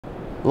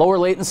Lower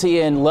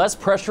latency and less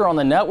pressure on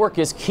the network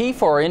is key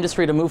for our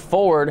industry to move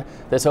forward.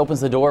 This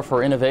opens the door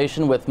for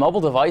innovation with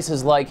mobile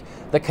devices like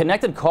the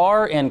connected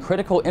car and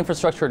critical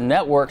infrastructure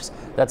networks.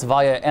 That's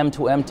via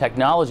M2M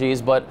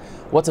technologies. But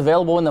what's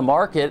available in the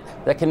market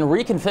that can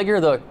reconfigure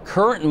the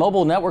current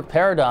mobile network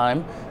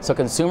paradigm so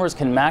consumers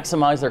can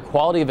maximize their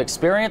quality of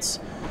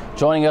experience?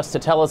 Joining us to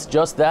tell us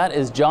just that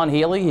is John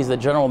Healy. He's the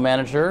general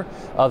manager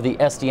of the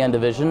SDN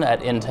division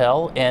at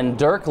Intel, and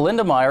Dirk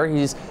Lindemeyer.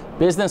 He's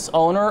business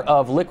owner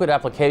of liquid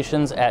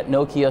applications at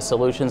Nokia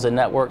Solutions and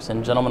Networks.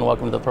 And gentlemen,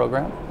 welcome to the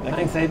program.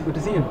 Thanks, Ed. Good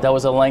to see you. That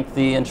was a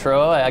lengthy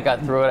intro. I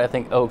got through it, I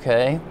think,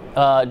 okay.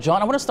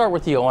 John, I want to start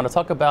with you. I want to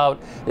talk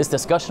about this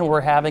discussion we're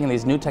having and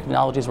these new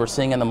technologies we're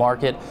seeing in the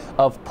market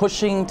of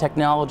pushing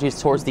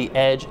technologies towards the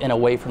edge and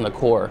away from the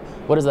core.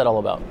 What is that all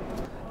about?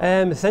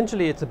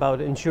 Essentially, it's about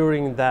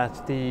ensuring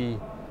that the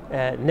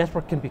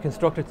network can be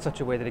constructed in such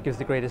a way that it gives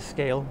the greatest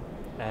scale,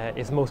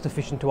 is most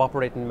efficient to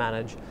operate and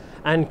manage,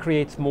 and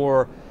creates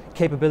more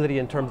capability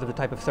in terms of the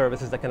type of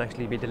services that can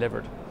actually be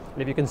delivered.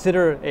 And if you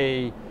consider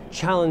a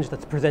challenge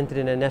that's presented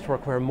in a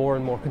network where more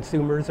and more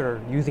consumers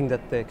are using the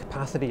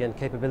capacity and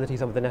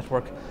capabilities of the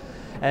network,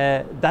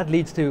 that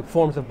leads to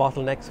forms of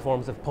bottlenecks,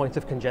 forms of points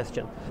of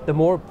congestion. The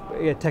more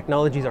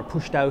technologies are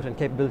pushed out and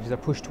capabilities are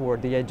pushed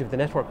toward the edge of the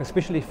network,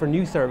 especially for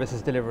new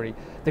services delivery,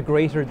 the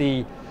greater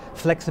the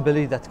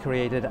flexibility that's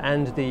created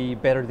and the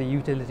better the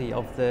utility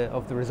of the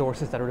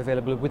resources that are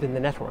available within the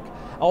network.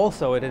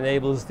 Also, it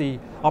enables the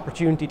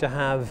opportunity to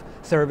have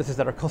services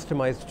that are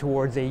customized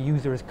towards a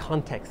user's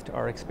context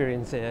or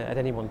experience at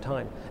any one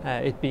time,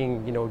 it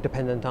being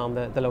dependent on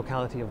the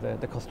locality of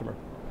the customer.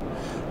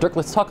 Dirk,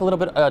 let's talk a little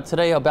bit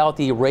today about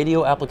the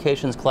Radio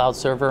Applications Cloud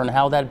Server and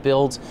how that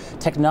builds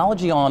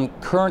technology on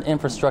current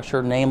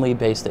infrastructure, namely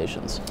base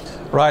stations.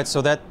 Right,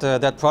 so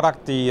that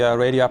product, the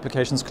Radio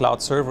Applications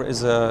Cloud Server,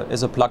 is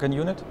a plug-in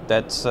unit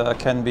that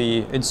can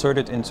be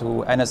inserted into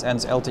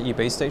NSN's LTE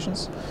base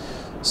stations.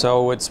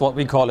 So it's what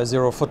we call a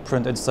zero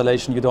footprint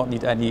installation. You don't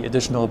need any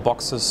additional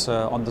boxes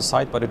on the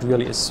site, but it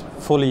really is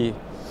fully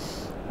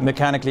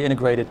mechanically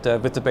integrated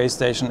with the base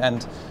station.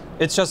 And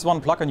it's just one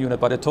plug-in unit,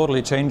 but it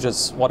totally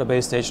changes what a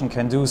base station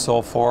can do.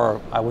 So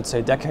for, I would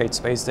say, decades,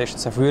 base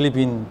stations have really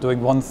been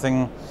doing one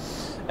thing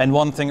and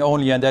one thing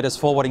only, and that is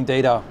forwarding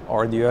data,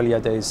 or in the earlier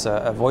days,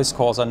 voice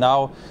calls. And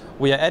now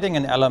we are adding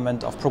an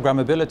element of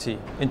programmability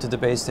into the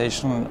base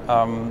station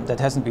that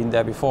hasn't been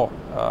there before.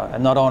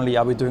 And not only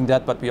are we doing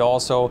that, but we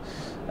also,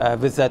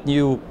 with that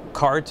new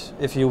card,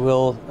 if you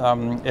will,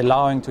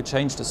 allowing to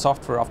change the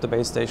software of the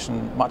base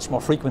station much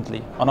more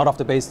frequently, or not of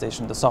the base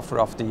station, the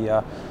software of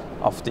the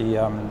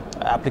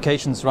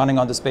applications running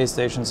on the base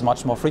stations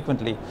much more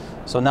frequently.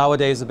 So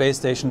nowadays a base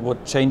station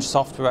would change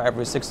software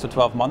every 6 to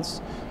 12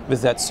 months.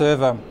 With that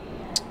server,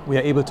 we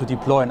are able to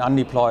deploy and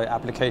undeploy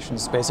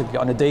applications basically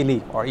on a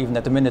daily or even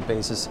at a minute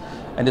basis.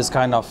 And this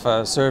kind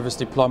of service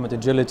deployment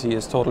agility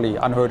is totally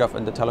unheard of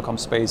in the telecom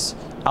space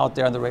out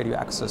there in the radio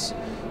access.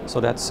 So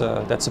that's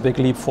a big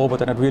leap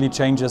forward, and it really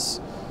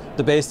changes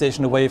the base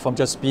station away from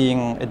just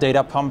being a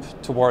data pump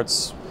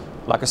towards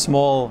like a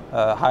small,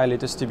 highly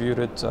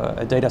distributed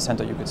data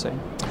center, you could say.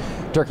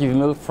 Dirk, you've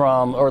moved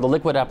from, or the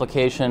liquid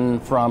application,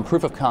 from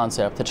proof of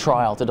concept to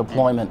trial to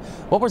deployment.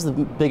 What was the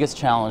biggest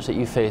challenge that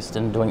you faced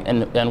in doing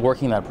and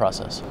working that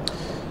process?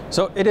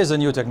 So it is a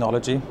new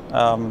technology.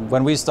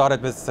 When we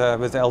started with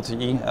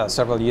LTE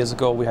several years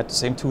ago, we had the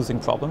same toothing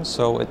problems.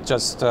 So it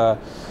just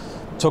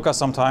took us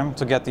some time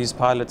to get these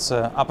pilots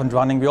up and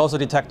running. We also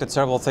detected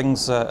several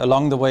things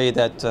along the way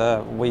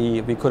that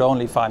we could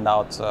only find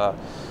out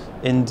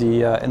in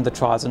the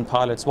trials and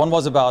pilots. One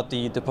was about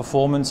the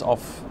performance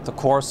of the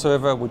core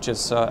server, which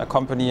is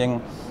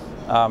accompanying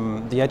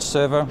the edge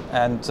server,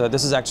 and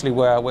this is actually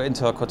where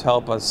Intel could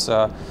help us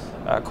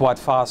quite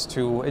fast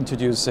to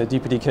introduce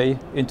DPDK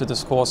into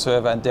this core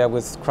server and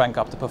therewith crank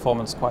up the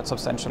performance quite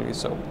substantially.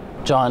 So,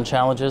 John,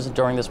 challenges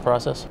during this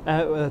process?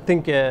 I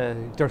think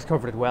Dirk's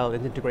covered it well,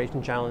 in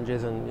integration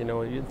challenges, and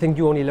you think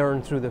you only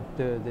learn through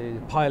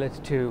the pilot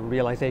to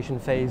realization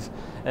phase.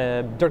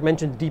 Dirk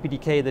mentioned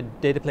DPDK, the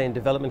data plane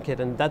development kit,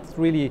 and that's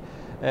really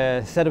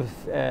a set of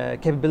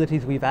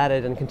capabilities we've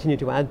added and continue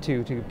to add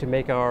to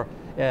make our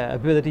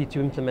ability to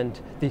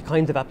implement the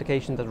kinds of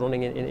applications that are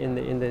running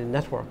in the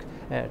network,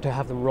 to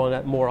have them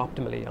run more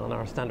optimally on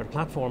our standard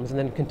platforms, and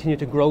then continue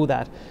to grow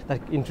that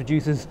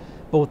introduces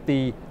both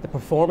the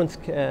performance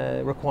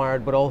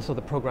required, but also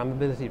the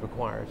programmability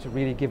required to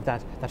really give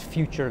that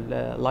future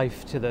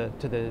life to the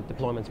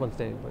deployments once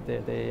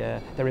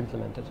they're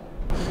implemented.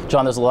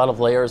 John, there's a lot of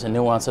layers and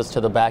nuances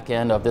to the back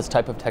end of this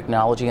type of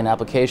technology and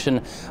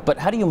application, but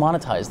how do you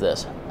monetize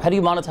this? How do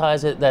you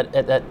monetize it that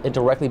it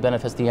directly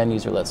benefits the end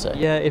user, let's say?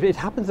 Yeah, it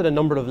happens at a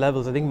number of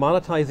levels. I think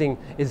monetizing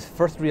is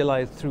first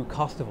realized through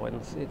cost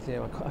avoidance. It's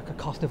a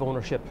cost of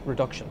ownership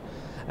reduction.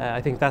 I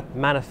think that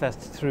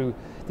manifests through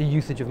the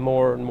usage of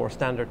more and more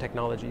standard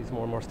technologies,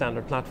 more and more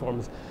standard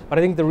platforms. But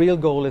I think the real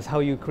goal is how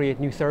you create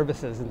new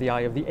services in the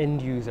eye of the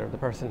end user, the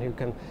person who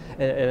can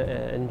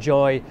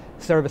enjoy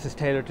services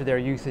tailored to their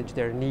usage,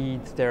 their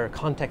needs, their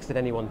context at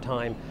any one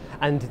time,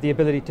 and the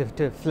ability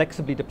to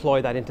flexibly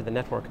deploy that into the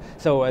network.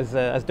 So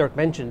as Dirk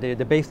mentioned,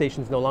 the base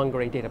station is no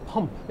longer a data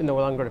pump, no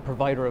longer a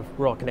provider of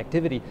raw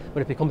connectivity,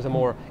 but it becomes a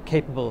more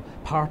capable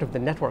part of the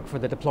network for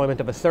the deployment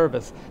of a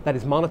service that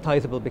is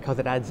monetizable because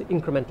it adds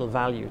incremental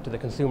value to the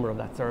consumer of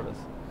that service.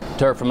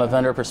 Dirk, from a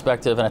vendor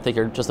perspective, and I think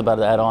you're just about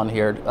to add on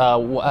here,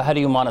 how do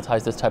you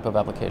monetize this type of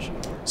application?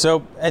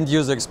 So end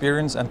user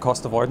experience and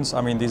cost avoidance.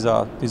 I mean, these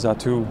are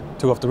two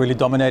of the really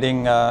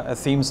dominating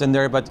themes in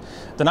there. But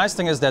the nice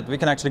thing is that we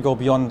can actually go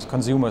beyond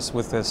consumers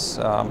with this,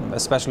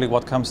 especially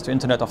what comes to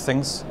Internet of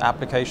Things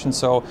applications.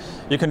 So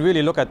you can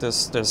really look at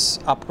this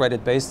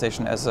upgraded base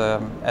station as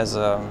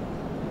a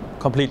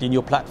completely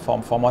new platform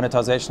for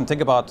monetization.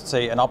 Think about,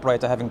 say, an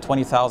operator having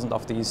 20,000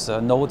 of these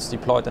nodes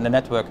deployed in the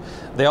network.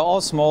 They are all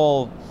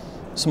small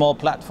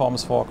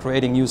platforms for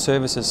creating new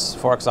services,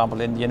 for example,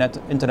 in the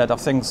Internet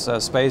of Things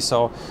space.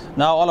 So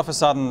now all of a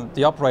sudden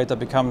the operator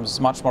becomes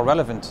much more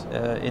relevant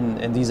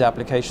in these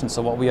applications.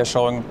 So what we are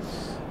showing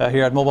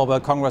here at Mobile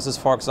World Congress is,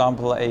 for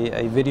example,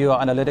 a video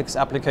analytics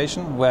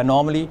application where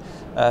normally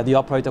the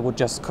operator would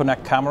just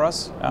connect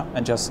cameras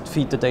and just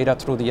feed the data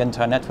through the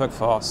entire network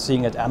for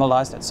seeing it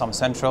analyzed at some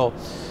central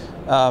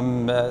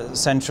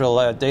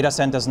data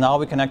centers. Now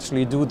we can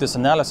actually do this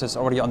analysis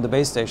already on the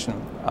base station,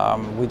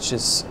 which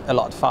is a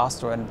lot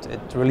faster, and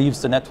it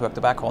relieves the network,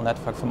 the backhaul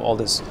network, from all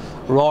this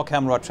raw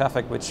camera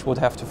traffic which would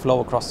have to flow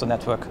across the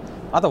network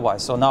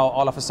otherwise. So now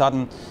all of a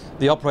sudden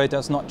the operator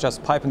is not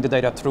just piping the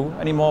data through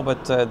anymore,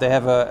 but they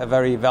have a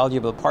very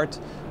valuable part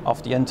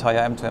of the entire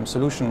M2M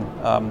solution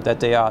that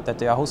they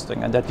are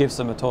hosting, and that gives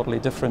them a totally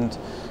different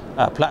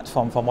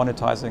platform for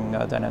monetizing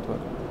their network.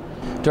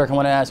 Dirk, I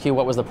want to ask you,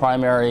 what was the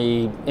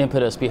primary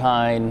impetus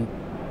behind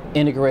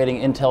integrating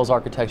Intel's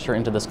architecture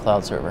into this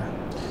cloud server?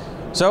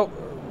 So,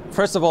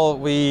 first of all,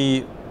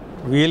 we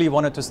really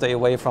wanted to stay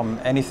away from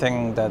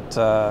anything that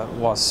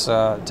was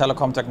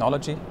telecom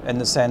technology, in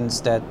the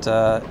sense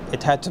that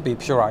it had to be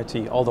pure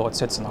IT, although it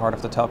sits in the heart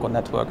of the telco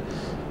network.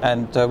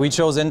 And we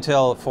chose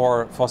Intel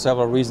for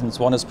several reasons.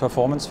 One is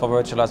performance for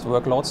virtualized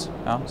workloads,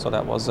 so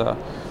that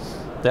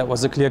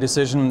was a clear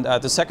decision.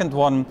 The second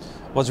one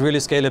was really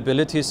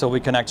scalability, so we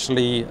can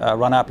actually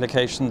run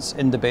applications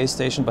in the base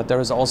station, but there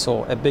is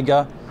also a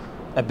bigger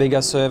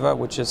server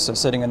which is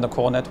sitting in the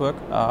core network,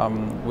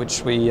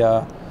 which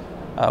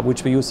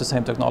we use the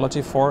same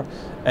technology for.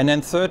 And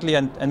then thirdly,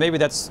 and maybe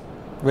that's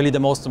really the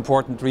most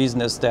important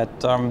reason, is that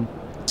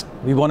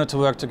we wanted to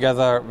work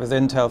together with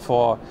Intel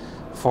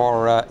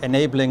for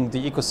enabling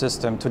the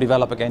ecosystem to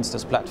develop against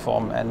this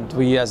platform. And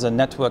we, as a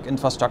network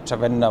infrastructure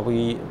vendor,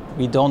 we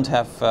don't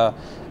have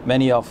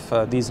many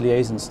of these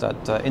liaisons that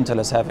Intel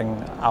is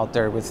having out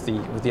there with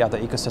the other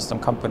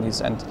ecosystem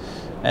companies.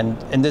 And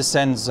in this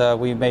sense,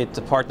 we made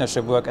the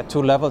partnership work at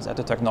two levels: at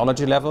the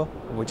technology level,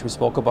 which we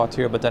spoke about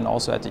here, but then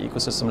also at the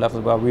ecosystem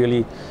level, where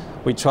really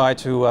we try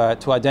to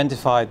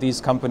identify these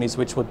companies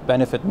which would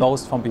benefit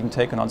most from being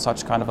taken on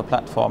such kind of a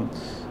platform,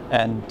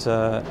 and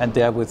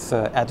therewith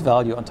add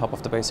value on top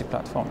of the basic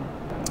platform.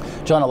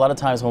 John, a lot of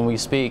times when we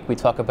speak, we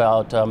talk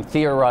about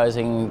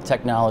theorizing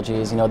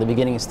technologies, the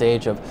beginning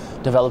stage of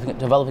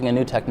developing a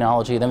new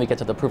technology. Then we get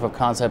to the proof of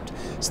concept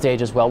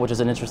stage as well, which is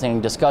an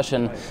interesting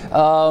discussion.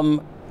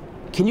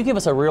 Can you give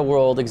us a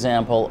real-world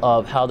example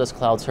of how this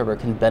cloud server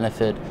can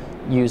benefit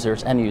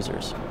end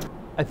users?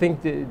 I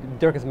think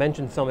Dirk has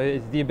mentioned some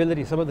of the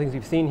ability, some of the things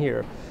we've seen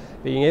here,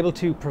 being able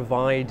to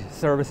provide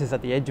services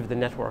at the edge of the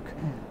network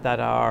that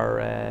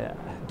are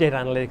data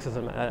analytics as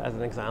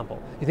an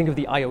example. You think of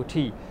the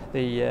IoT,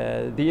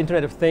 the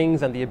Internet of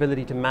Things, and the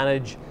ability to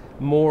manage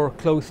more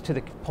close to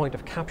the point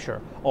of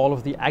capture all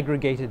of the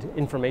aggregated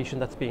information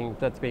that's being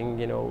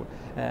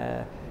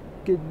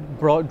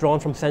drawn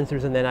from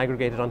sensors and then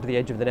aggregated onto the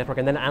edge of the network,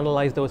 and then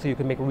analyze those so you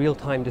can make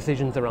real-time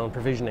decisions around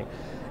provisioning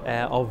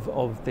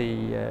of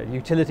the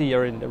utility,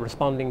 or in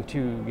responding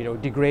to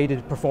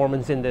degraded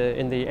performance in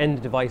the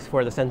end device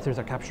where the sensors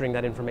are capturing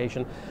that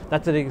information.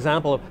 That's an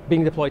example of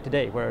being deployed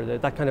today, where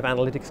that kind of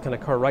analytics can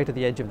occur right at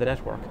the edge of the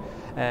network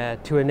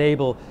to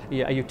enable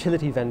a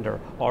utility vendor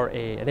or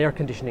an air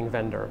conditioning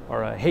vendor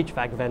or a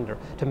HVAC vendor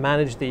to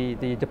manage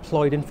the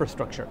deployed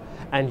infrastructure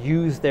and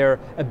use their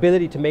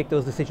ability to make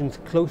those decisions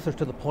closer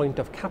to the point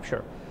of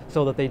capture,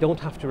 so that they don't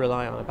have to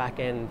rely on a back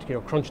end,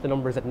 crunch the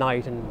numbers at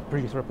night and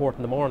produce a report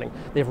in the morning.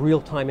 They have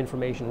real-time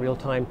information,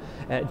 real-time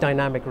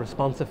dynamic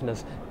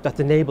responsiveness that's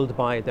enabled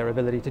by their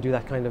ability to do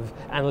that kind of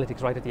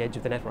analytics right at the edge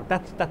of the network.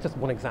 That's just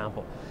one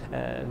example.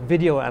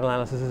 Video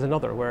analysis is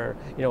another, where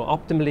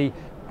optimally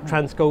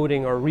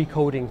transcoding or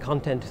recoding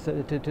content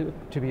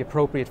to be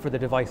appropriate for the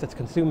device that's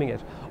consuming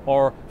it,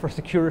 or for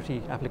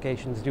security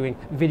applications, doing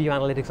video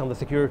analytics on the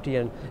security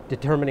and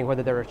determining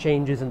whether there are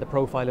changes in the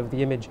profile of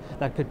the image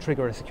that could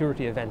trigger a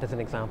security event, as an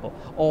example.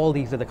 All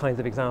these are the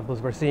kinds of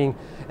examples we're seeing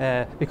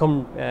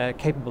become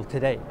capable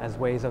today as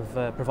ways of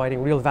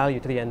providing real value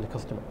to the end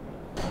customer.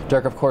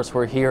 Dirk, of course,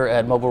 we're here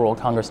at Mobile World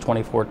Congress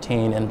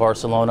 2014 in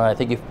Barcelona. I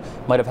think you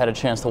might have had a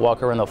chance to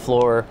walk around the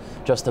floor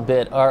just a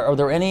bit. Are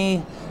there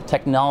any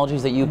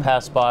technologies that you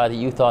passed by that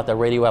you thought that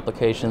radio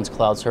applications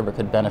cloud server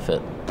could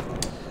benefit?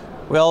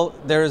 Well,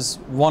 there's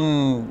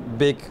one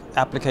big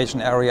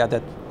application area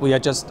that we are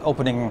just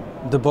opening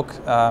the book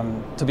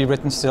to be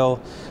written still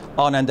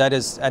on, and that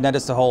is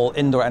the whole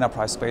indoor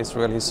enterprise space,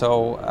 really.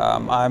 So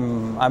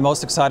I'm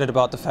most excited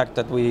about the fact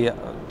that we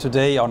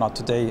today, or not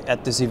today,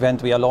 at this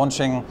event we are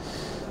launching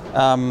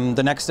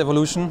the next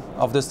evolution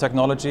of this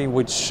technology,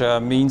 which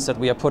means that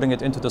we are putting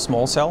it into the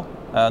small cell,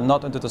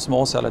 not into the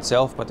small cell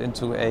itself, but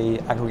into a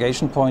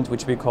aggregation point,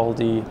 which we call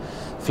the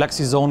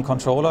Flexi Zone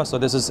controller. So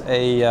this is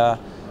a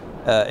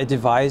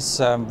device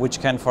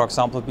which can, for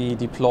example, be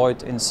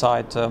deployed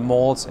inside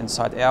malls,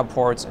 inside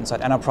airports,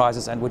 inside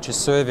enterprises, and which is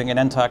serving an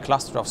entire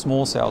cluster of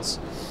small cells.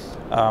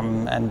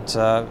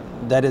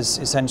 That is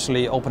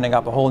essentially opening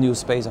up a whole new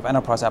space of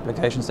enterprise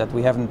applications that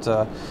we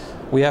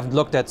haven't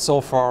looked at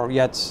so far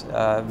yet,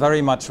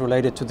 very much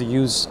related to the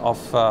use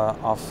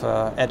of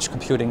edge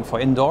computing for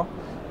indoor.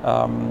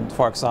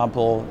 For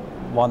example,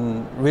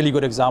 one really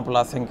good example,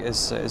 I think,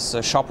 is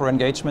shopper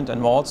engagement in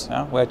malls,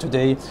 where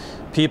today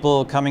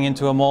people coming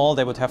into a mall,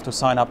 they would have to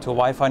sign up to a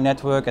Wi-Fi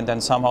network, and then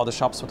somehow the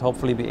shops would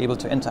hopefully be able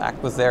to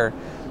interact with their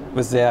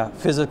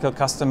physical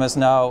customers.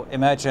 Now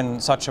imagine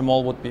such a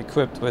mall would be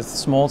equipped with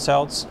small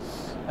cells,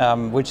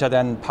 which are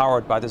then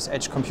powered by this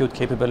edge compute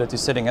capability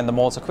sitting in the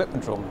mall's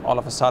equipment room. All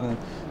of a sudden,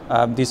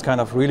 these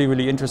kind of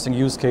really interesting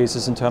use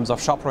cases in terms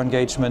of shopper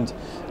engagement,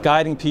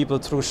 guiding people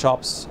through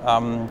shops,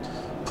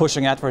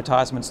 pushing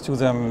advertisements to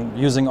them,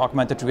 using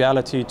augmented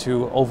reality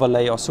to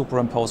overlay or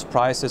superimpose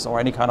prices or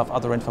any kind of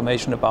other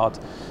information about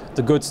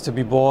the goods to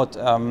be bought.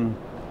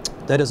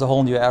 That is a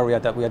whole new area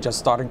that we are just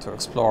starting to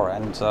explore,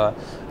 and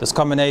this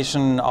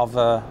combination of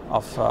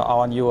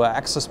our new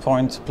access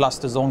point plus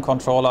the zone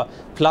controller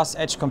plus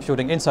edge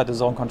computing inside the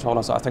zone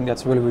controller, so I think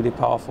that's really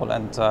powerful.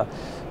 And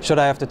should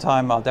I have the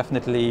time, I'll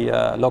definitely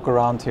look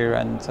around here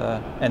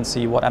and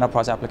see what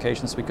enterprise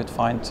applications we could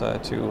find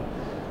to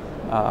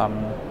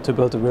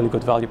build a really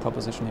good value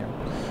proposition here.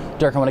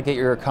 Dirk, I want to get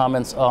your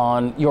comments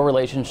on your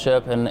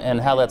relationship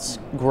and how that's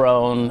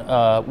grown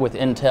with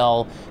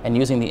Intel and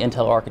using the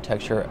Intel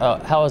architecture.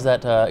 How has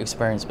that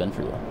experience been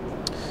for you?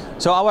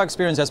 So our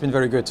experience has been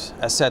very good.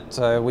 As said,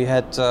 we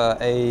had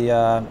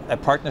a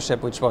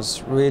partnership which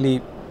was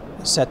really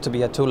set to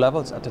be at two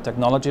levels, at the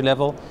technology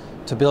level,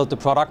 to build the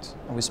product.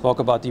 And we spoke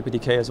about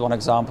DPDK as one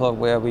example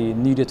where we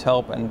needed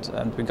help,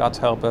 and we got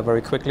help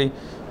very quickly.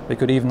 We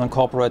could even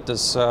incorporate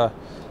this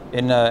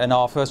in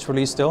our first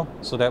release still,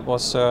 so that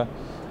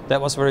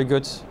was very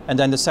good. And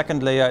then the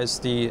second layer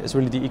is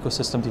really the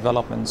ecosystem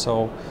development.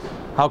 So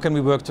how can we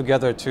work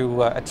together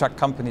to attract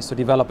companies to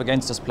develop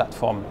against this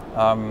platform?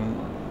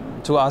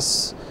 To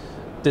us,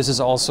 this is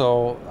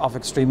also of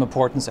extreme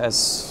importance,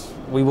 as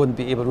we wouldn't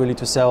be able really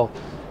to sell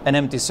an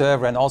empty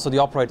server, and also the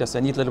operators, they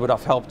need a little bit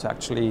of help to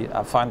actually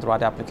find the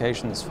right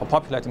applications for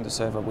populating the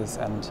server with.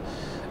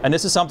 And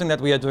this is something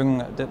that we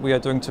are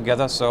doing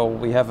together. So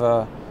we have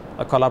a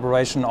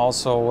collaboration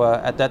also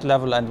at that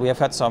level, and we have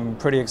had some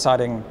pretty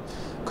exciting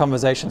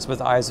conversations with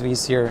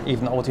ISVs here,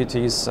 even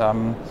OTTs.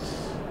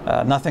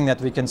 Nothing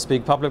that we can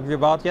speak publicly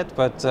about yet,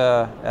 but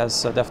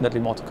there's definitely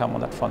more to come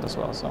on that front as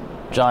well. So,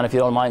 John, if you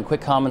don't mind,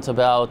 quick comments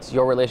about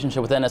your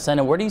relationship with NSN,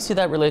 and where do you see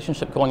that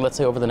relationship going, let's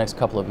say, over the next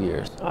couple of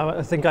years?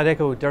 I think I'd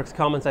echo Dirk's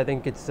comments. I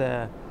think it's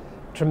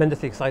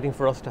tremendously exciting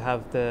for us to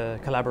have the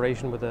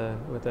collaboration with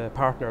a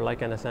partner like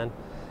NSN.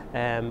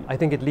 I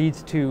think it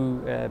leads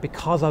to,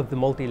 because of the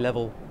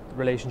multi-level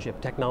relationship,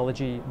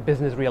 technology,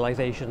 business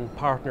realization,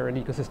 partner and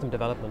ecosystem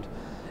development,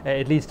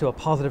 it leads to a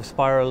positive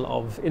spiral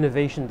of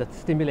innovation that's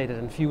stimulated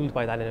and fueled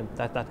by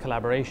that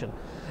collaboration,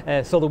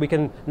 so that we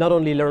can not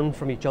only learn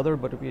from each other,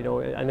 but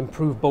and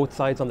improve both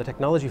sides on the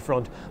technology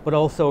front, but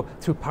also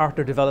through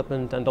partner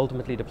development and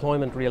ultimately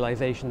deployment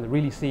realization,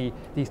 really see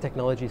these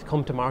technologies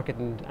come to market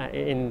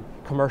in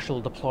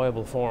commercial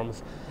deployable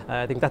forms.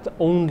 I think that's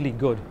only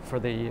good for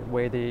the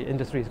way the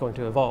industry is going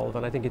to evolve,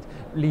 and I think it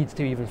leads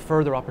to even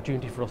further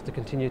opportunity for us to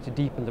continue to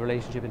deepen the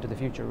relationship into the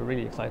future. We're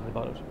really excited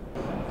about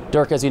it.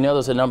 Dirk, as you know,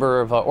 there's a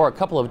number of, or a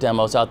couple of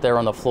demos out there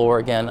on the floor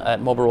again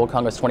at Mobile World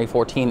Congress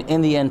 2014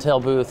 in the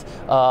Intel booth,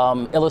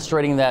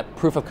 illustrating that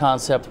proof of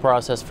concept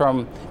process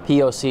from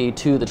POC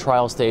to the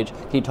trial stage.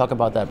 Can you talk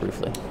about that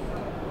briefly?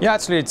 Yeah,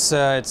 actually it's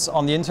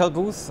on the Intel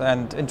booth,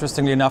 and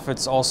interestingly enough,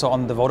 it's also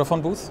on the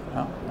Vodafone booth,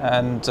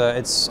 and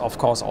it's of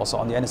course also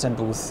on the NSN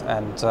booth.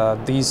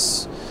 And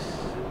these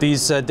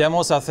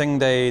demos, I think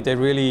they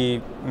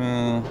really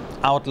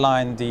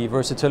outline the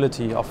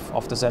versatility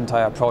of this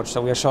entire approach.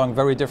 So we are showing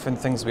very different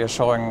things. We are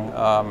showing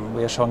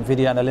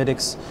video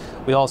analytics.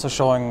 We are also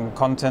showing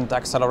content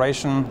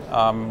acceleration.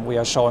 We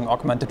are showing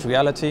augmented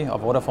reality.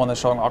 Vodafone is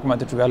showing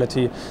augmented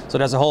reality. So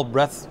there's a whole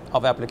breadth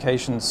of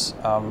applications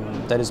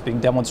that is being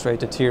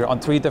demonstrated here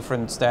on 3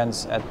 different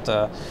stands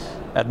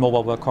at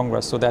Mobile World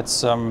Congress. So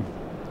that's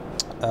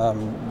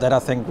that I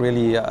think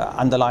really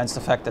underlines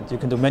the fact that you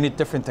can do many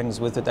different things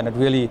with it, and it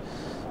really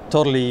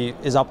totally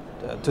is up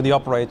to the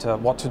operator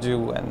what to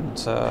do and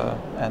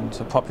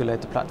to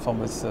populate the platform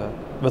with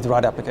the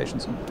right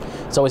applications.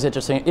 It's always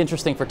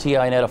interesting for TI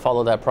and to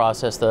follow that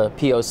process, the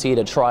POC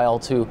to trial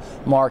to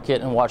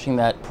market and watching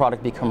that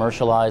product be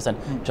commercialized.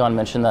 And John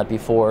mentioned that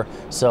before.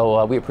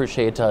 So we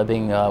appreciate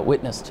being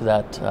witness to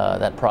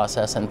that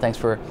process, and thanks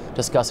for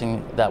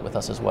discussing that with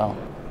us as well.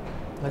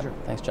 Pleasure.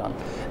 Thanks, John.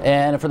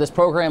 And for this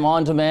program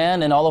on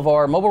demand and all of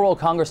our Mobile World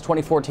Congress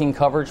 2014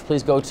 coverage,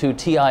 please go to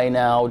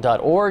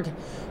tianow.org.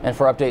 And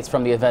for updates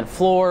from the event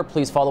floor,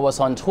 please follow us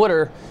on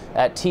Twitter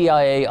at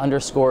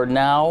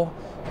TIA_now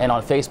and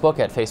on Facebook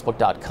at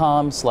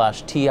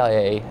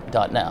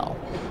facebook.com/TIA.now.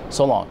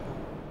 So long.